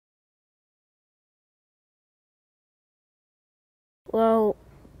Well,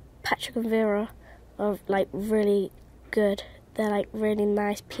 Patrick and Vera are like really good. They're like really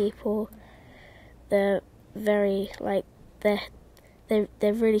nice people. They're very like they're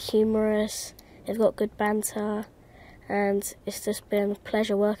really humorous. They've got good banter, and it's just been a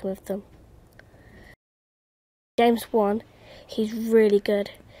pleasure working with them. James Wan, he's really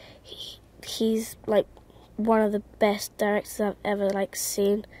good. He's like one of the best directors I've ever like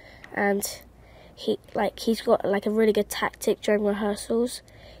seen, and he's got like a really good tactic during rehearsals.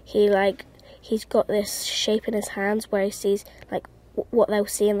 He's got this shape in his hands where he sees like what they'll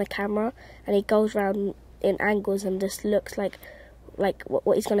see in the camera, and he goes around in angles and just looks like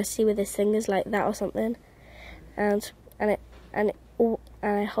what he's gonna see with his fingers, like that or something. And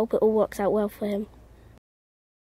I hope it all works out well for him.